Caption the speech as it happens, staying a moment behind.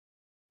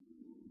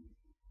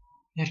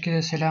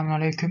Herkese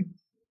selamünaleyküm.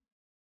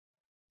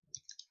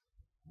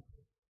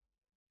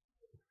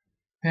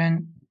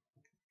 Ben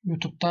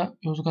YouTube'da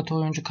Yozgat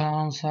Oyuncu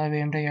kanalının sahibi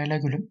Emre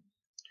Yaylagül'üm.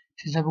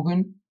 Size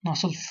bugün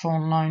nasıl FIFA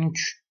Online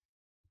 3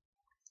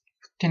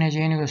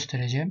 deneyeceğini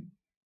göstereceğim.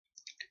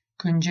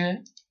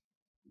 Önce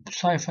bu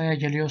sayfaya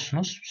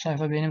geliyorsunuz. Bu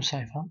sayfa benim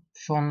sayfam.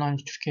 FIFA Online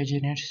 3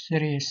 Türkiye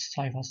Series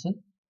sayfası.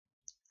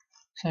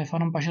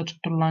 Sayfanın başa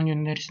tutturulan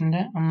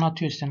yönlerisinde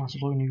anlatıyor size nasıl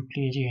oyunu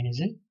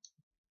yükleyeceğinizi.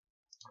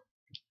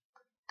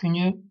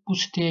 Önce bu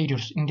siteye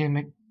giriyoruz.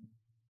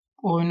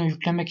 Oyunu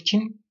yüklemek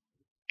için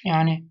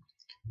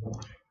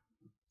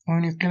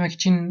oyunu yüklemek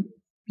için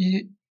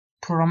bir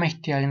programa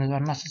ihtiyacınız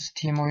var. Nasıl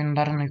Steam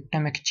oyunlarını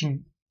yüklemek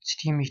için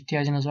Steam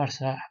ihtiyacınız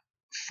varsa,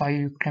 FIFA'yı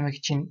yüklemek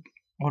için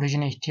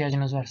Origin'e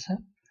ihtiyacınız varsa,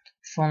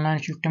 FIFA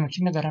Online yüklemek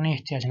için de Garena'ya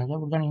ihtiyacınız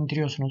var. Buradan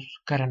indiriyorsunuz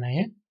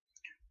Garena'yı.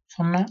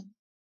 Sonra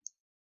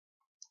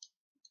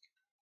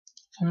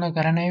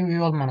Garena'ya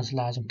üye olmanız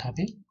lazım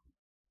tabi.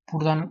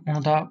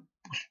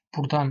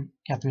 Buradan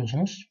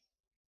yapıyorsunuz.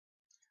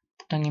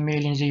 Buradan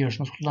e-mailinizi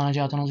giriyorsunuz.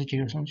 Kullanıcı adınızı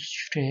giriyorsunuz.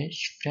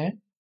 Şifre.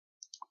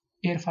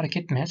 Yer fark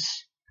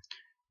etmez.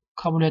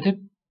 Kabul edip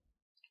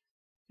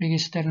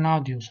Register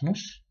Now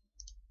diyorsunuz.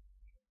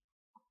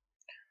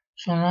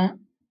 Sonra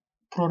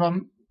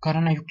program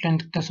Garena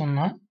yükledikten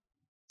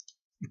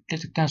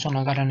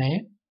sonra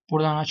Garena'yı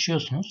buradan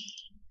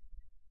açıyorsunuz.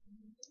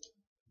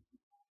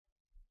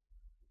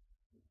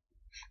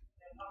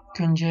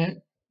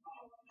 Önce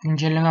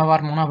güncelleme var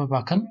mı ona bir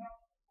bakın.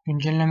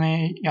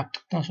 Güncellemeyi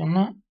yaptıktan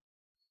sonra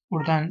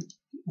buradan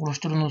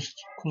oluşturduğunuz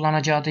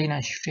kullanıcı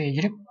adıyla şifreye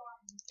girip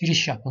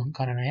giriş yapın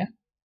Garena'ya.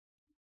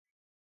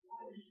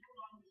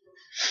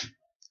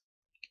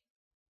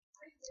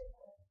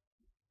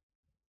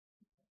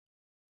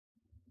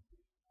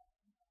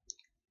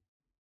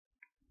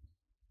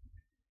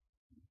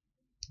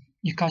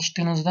 İlk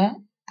açtığınızda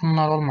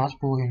bunlar olmaz,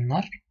 bu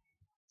oyunlar.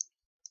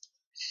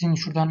 Sizin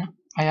şuradan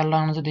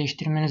ayarlarınızı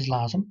değiştirmeniz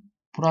lazım.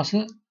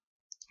 Burası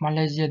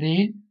Malezya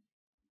değil,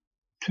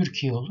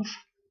 Türkiye olur.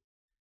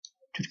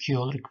 Türkiye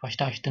olur ilk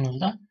başta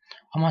açtığınızda.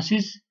 Ama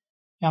siz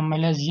ya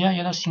Malezya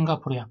ya da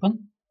Singapur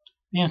yapın.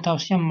 Benim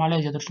tavsiyem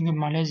Malezya'dır. Çünkü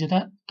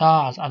Malezya'da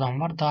daha az adam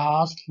var. Daha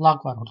az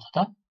lag var burada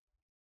da.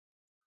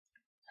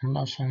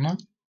 Ondan sonra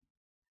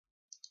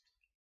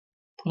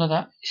burada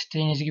da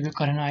istediğiniz gibi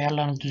Garena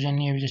ayarlarınızı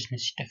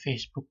düzenleyebilirsiniz. İşte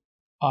Facebook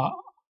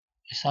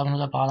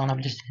hesabınıza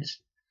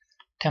bağlanabilirsiniz.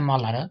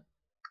 Temaları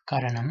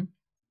Garena'nın.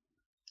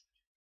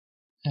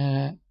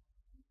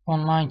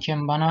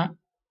 Onlineken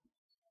bana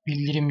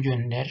bildirim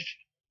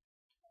gönder.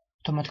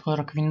 Otomatik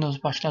olarak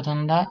Windows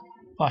başladığında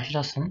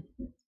başlasın.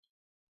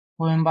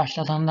 Oyun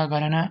başladığında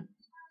Garena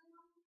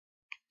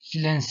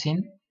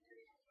silensin.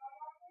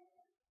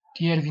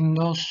 Diğer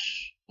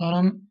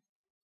Windows'ların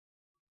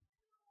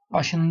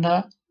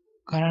başında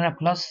Garena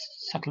Plus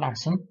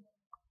saklansın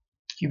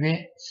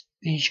gibi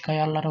değişik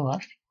ayarları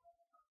var.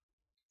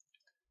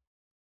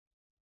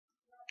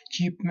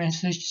 Keep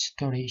Message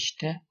Story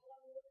işte.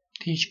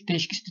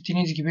 Değişik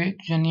istediğiniz gibi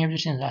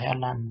düzenleyebilirsiniz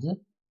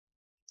ayarlarınızı.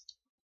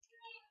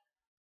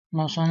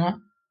 Ondan sonra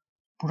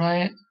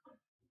burayı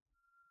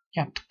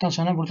yaptıktan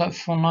sonra burada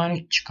FIFA Online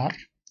 3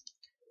 çıkar.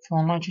 FIFA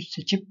Online 3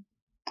 seçip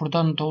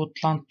buradan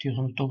Download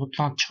diyorsunuz.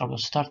 Download çıkar.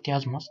 Start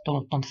yazmaz.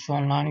 Download FIFA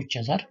Online 3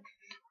 yazar.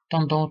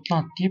 Buradan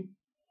Download deyip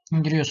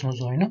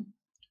indiriyorsunuz oyunu.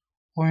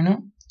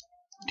 Oyunu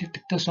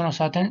indirdikten sonra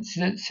zaten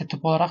size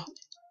setup olarak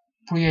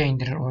buraya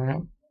indirir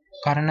oyunu.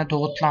 Garena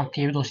Download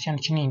diye bir dosyanın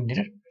içine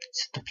indirir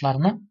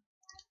setuplarını.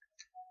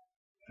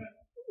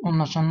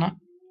 Ondan sonra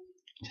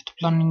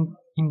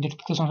setuplarını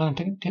indirdikten sonra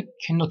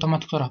kendi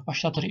otomatik olarak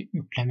başlatır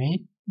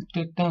yüklemeyi.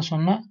 Yükledikten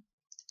sonra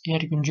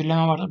eğer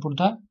güncelleme varsa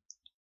burada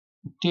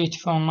Update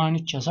FIFA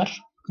Online 3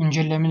 yazar.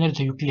 Güncellemeleri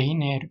de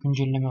yükleyin eğer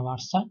güncelleme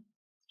varsa.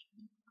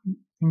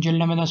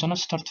 Güncellemeden sonra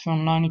Start FIFA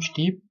Online 3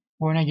 deyip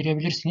oyuna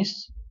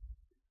girebilirsiniz.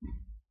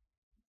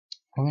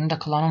 Oyunda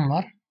klanım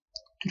var.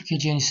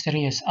 Türkiye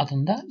Series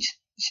adında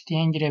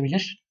isteyen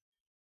girebilir.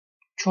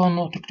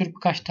 Çoğunluğu Türktür,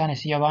 birkaç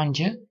tanesi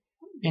yabancı.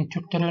 Ben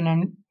Türklere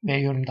önem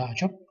veriyorum daha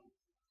çok.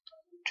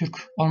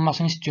 Türk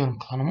olmasını istiyorum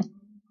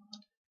klanımın.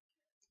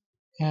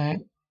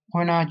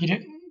 Oyuna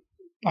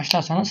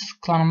başlarsanız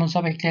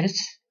klanımıza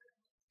bekleriz.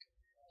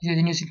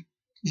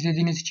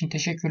 İzlediğiniz için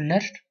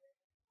teşekkürler.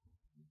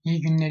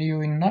 İyi günler, iyi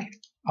oyunlar.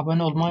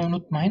 Abone olmayı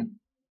unutmayın.